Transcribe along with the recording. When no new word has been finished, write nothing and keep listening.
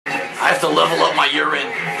have to level up my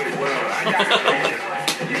urine.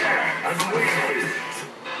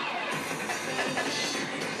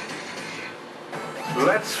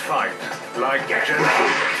 Let's fight like gentlemen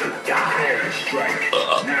to die. Strike.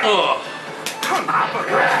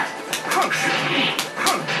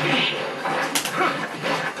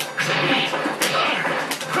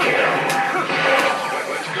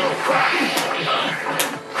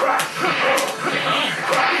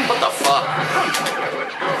 What the fuck?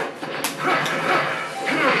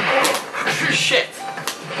 Shit.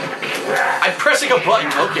 I'm pressing a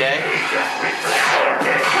button, okay.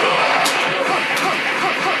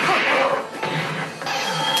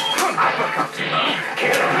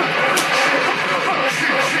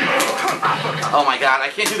 Oh my god, I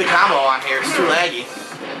can't do the combo on here, it's too laggy.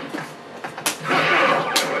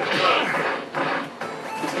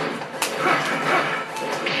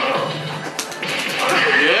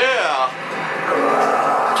 Yeah!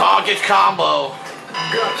 Target combo.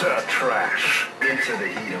 Gutter trash. Into the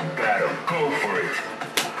heat of battle. Go for it.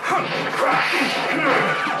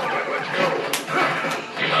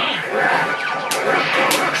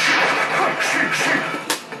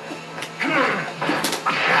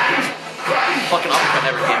 Fucking uppercut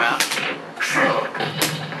never came out.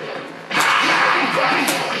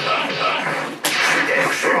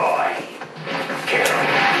 Destroy.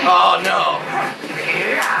 Oh no.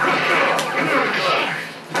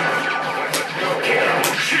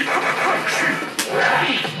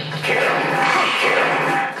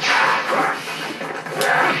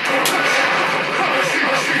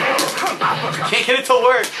 Can't get it to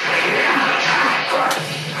work.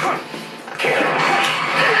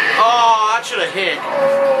 Oh, that should have hit.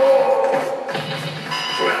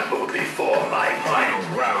 Tremble before my final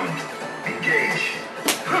round. Engage.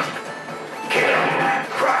 Kill.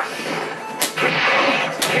 Crush.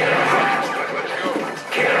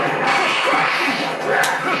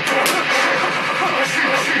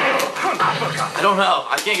 I don't know.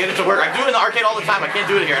 I can't get it to work. I do it in the arcade all the time. I can't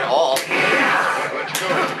do it here at all.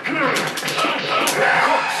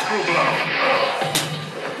 Corkscrew blow.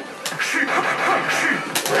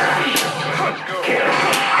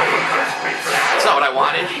 That's not what I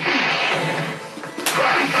wanted.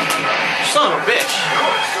 Son of a bitch.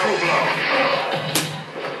 Corkscrew blow.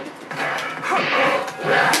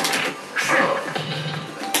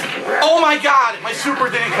 Oh my god, my super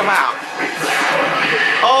didn't come out.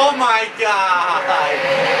 Oh my god.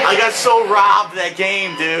 I got so robbed that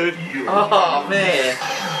game, dude. Oh man.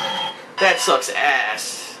 That sucks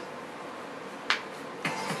ass.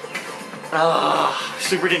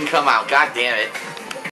 Super didn't come out. God damn it.